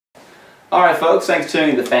Alright folks, thanks for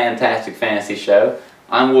tuning to the Fantastic Fantasy Show.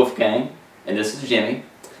 I'm Wolfgang, and this is Jimmy.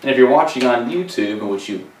 And if you're watching on YouTube, which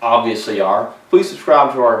you obviously are, please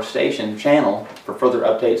subscribe to our station channel for further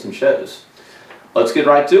updates and shows. Let's get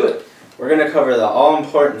right to it. We're going to cover the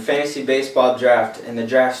all-important fantasy baseball draft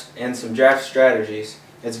and some draft strategies.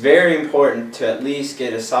 It's very important to at least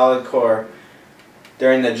get a solid core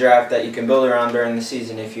during the draft that you can build around during the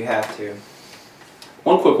season if you have to.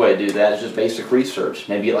 One quick way to do that is just basic research.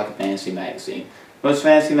 Maybe get like a fantasy magazine. Most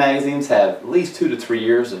fantasy magazines have at least 2 to 3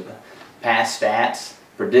 years of past stats,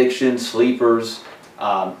 predictions, sleepers.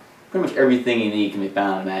 Pretty much everything you need can be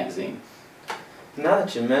found in a magazine. Now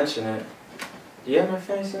that you mention it, do you have my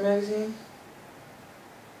fantasy magazine?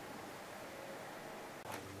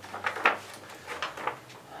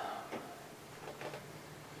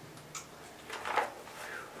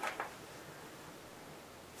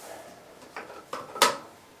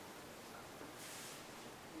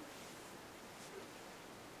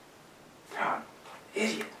 God,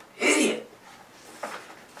 idiot.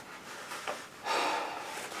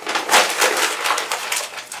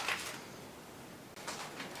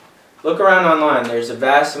 Look around online. There's a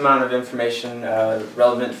vast amount of information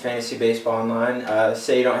relevant to fantasy baseball online.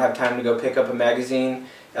 Say you don't have time to go pick up a magazine,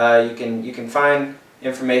 you can find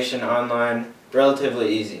information online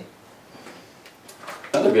relatively easy.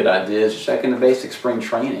 Another good idea is just checking the basic spring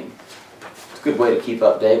training. It's a good way to keep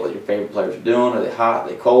up to date what your favorite players are doing. Are they hot? Are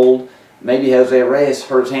they cold? Maybe Jose Reyes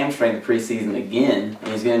hurt his hamstring the preseason again,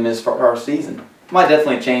 and he's going to miss our season. Might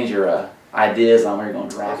definitely change your ideas on where you're going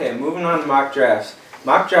to draft. Okay, moving on to mock drafts.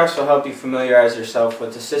 Mock drafts will help you familiarize yourself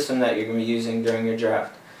with the system that you're going to be using during your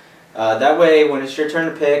draft. That way, when it's your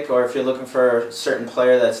turn to pick, or if you're looking for a certain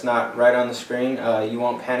player that's not right on the screen, you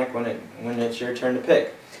won't panic when it's your turn to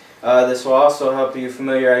pick. This will also help you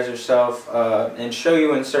familiarize yourself and show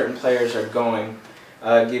you when certain players are going.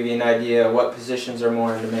 Give you an idea of what positions are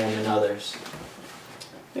more in demand than others.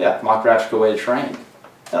 Yeah, mock draft's a good way to train.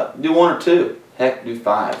 Do 1 or 2. Heck, do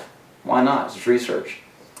 5. Why not? It's just research.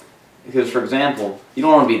 Because, for example, you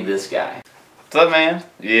don't want to be this guy. What's up, man?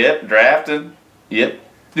 Yep, drafted. Yep.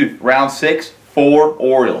 Dude, round 6, 4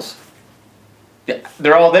 Orioles. Yeah,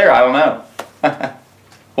 they're all there. I don't know.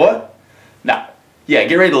 What? Nah. Yeah,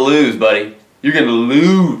 get ready to lose, buddy. You're going to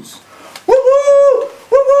lose. Woo-woo!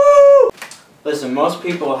 Woo-woo! Listen, most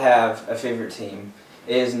people have a favorite team.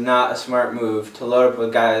 It is not a smart move to load up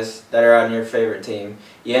with guys that are on your favorite team.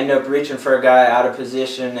 You end up reaching for a guy out of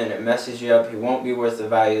position and it messes you up. He won't be worth the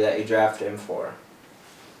value that you drafted him for.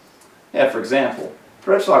 Yeah, for example,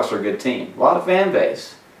 the Red Sox are a good team. A lot of fan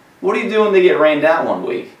base. What do you do when they get rained out one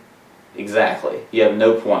week? Exactly. You have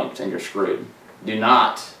no points and you're screwed. Do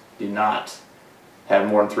not have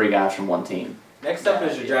more than 3 guys from one team. Next up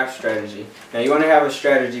is your draft strategy. Now you want to have a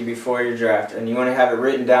strategy before your draft and you want to have it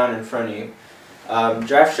written down in front of you.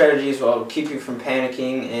 Draft strategies will keep you from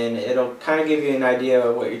panicking and it'll kind of give you an idea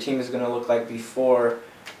of what your team is going to look like before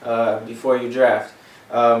you draft.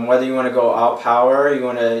 Whether you want to go out power, you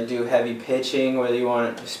want to do heavy pitching, whether you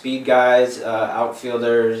want speed guys,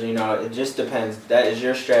 outfielders, you know, it just depends. That is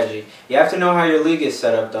your strategy. You have to know how your league is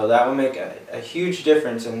set up though. That will make a huge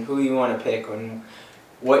difference in who you want to pick and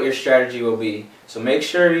what your strategy will be. So make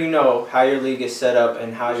sure you know how your league is set up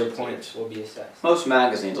and how your points will be assessed. Most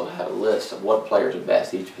magazines will have a list of what players are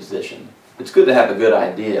best at each position. It's good to have a good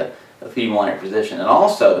idea of who you want in your position. And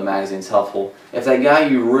also the magazine's helpful. If that guy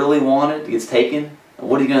you really wanted gets taken,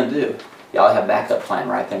 what are you going to do? Y'all have a backup plan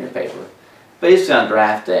right there in your paper. Based on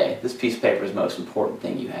draft day, this piece of paper is the most important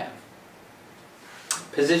thing you have.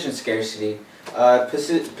 Position scarcity.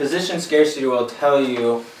 Position scarcity will tell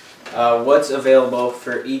you what's available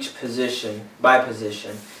for each position, by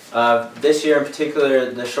position. This year in particular,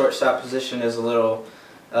 the shortstop position is a little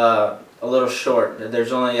short.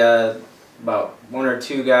 There's only about 1 or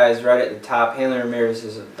 2 guys right at the top. Hanley Ramirez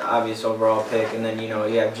is the obvious overall pick, and then you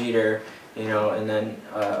have Jeter, and then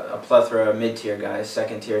a plethora of mid-tier guys,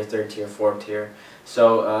 2nd tier, 3rd tier, 4th tier.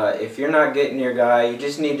 So if you're not getting your guy, you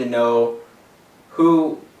just need to know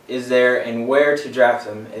who is there and where to draft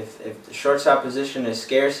them. If the shortstop position is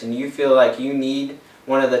scarce and you feel like you need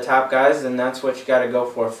one of the top guys, then that's what you got to go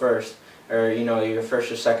for first, or your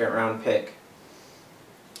 1st or 2nd round pick.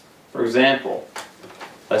 For example,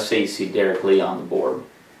 let's say you see Derek Lee on the board.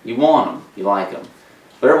 You want him, you like him,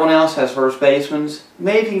 but everyone else has first basemen.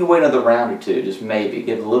 Maybe you can wait another round or 2, just maybe.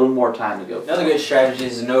 Give a little more time to go. Another good strategy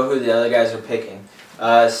is to know who the other guys are picking.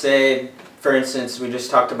 Say, for instance, we just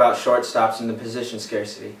talked about shortstops and the position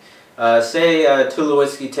scarcity. Say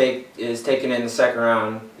Tulowitzki is taken in the 2nd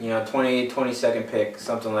round, 22nd pick,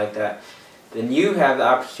 something like that. Then you have the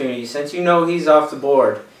opportunity, since you know he's off the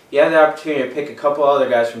board, you have the opportunity to pick a couple other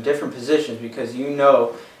guys from different positions because you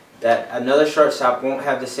know that another shortstop won't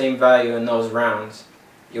have the same value in those rounds.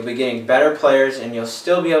 You'll be getting better players, and you'll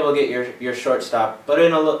still be able to get your shortstop, but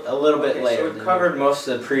in a little bit later. So we've covered most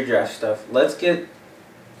of the pre-draft stuff. Let's get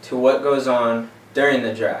to what goes on during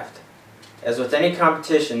the draft. As with any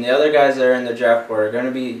competition, the other guys that are in the draft board are going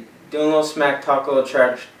to be doing a little smack talk, a little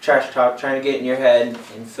trash talk, trying to get in your head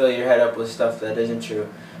and fill your head up with stuff that isn't true.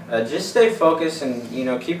 Just stay focused and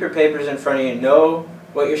keep your papers in front of you. Know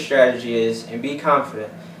what your strategy is and be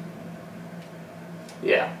confident.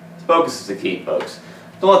 Yeah, focus is the key, folks.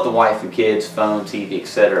 Don't let the wife and kids, phone, TV,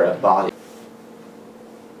 etc. bother you.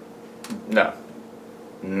 No,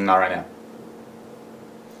 not right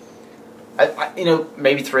now.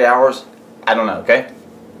 Maybe 3 hours. I don't know. Okay.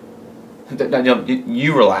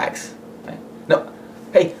 You relax. No,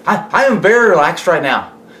 hey, I am very relaxed right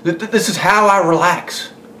now. This is how I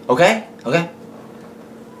relax. Okay? Okay?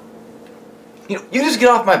 You just get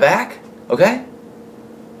off my back. Okay?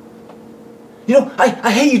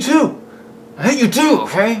 I hate you too. I hate you too,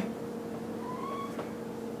 okay?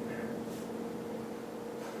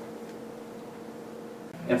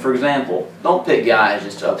 And for example, don't pick guys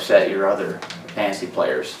just to upset your other fantasy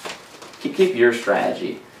players. Keep your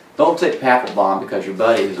strategy. Don't take Papelbon because your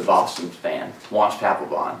buddy who's a Boston fan wants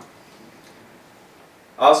Papelbon.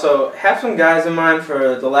 Also, have some guys in mind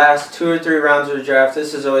for the last 2 or 3 rounds of the draft.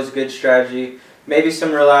 This is always a good strategy. Maybe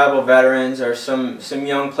some reliable veterans or some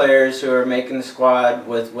young players who are making the squad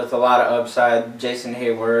with a lot of upside. Jason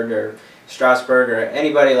Hayward or Strasburg or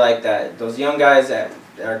anybody like that. Those young guys that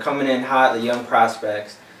are coming in hot, the young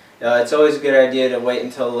prospects. It's always a good idea to wait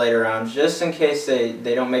until the later rounds just in case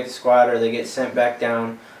they don't make the squad or they get sent back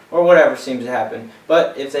down or whatever seems to happen.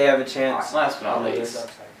 But if they have a chance... Last but not least,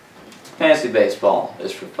 fantasy baseball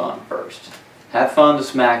is for fun first. Have fun to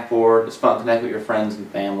smack board. It's fun to connect with your friends and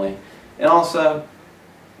family. And also,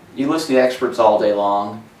 you listen to experts all day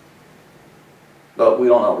long, but we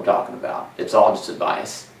don't know what we're talking about. It's all just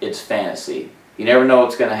advice. It's fantasy. You never know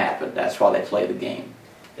what's going to happen. That's why they play the game.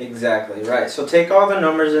 Exactly, right. So take all the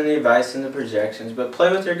numbers and the advice and the projections, but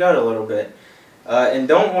play with your gut a little bit. And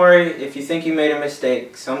don't worry if you think you made a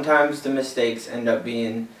mistake. Sometimes the mistakes end up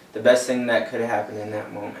being the best thing that could have happened in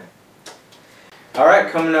that moment.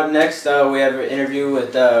 Alright, coming up next, we have an interview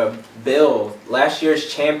with Bill, last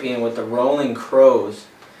year's champion with the Rolling Crows.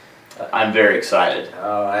 I'm very excited.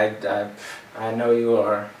 Oh, I know you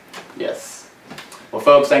are. Yes. Well,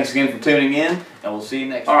 folks, thanks again for tuning in, and we'll see you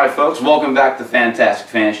next time. Alright, folks, welcome back to the Fantastic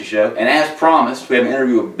Fantasy Show. And as promised, we have an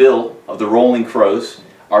interview with Bill of the Rolling Crows,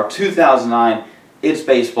 our 2009 It's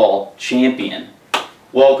Baseball champion.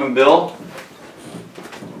 Welcome, Bill.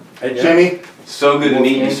 Hey, Jimmy. So good to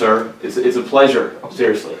meet you, sir. It's a pleasure,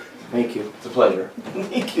 seriously. Thank you. It's a pleasure.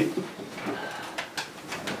 Thank you.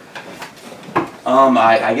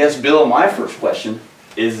 I guess, Bill, my first question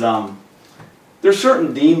is, there's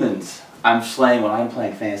certain demons I'm slaying when I'm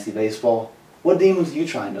playing fantasy baseball. What demons are you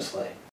trying to slay?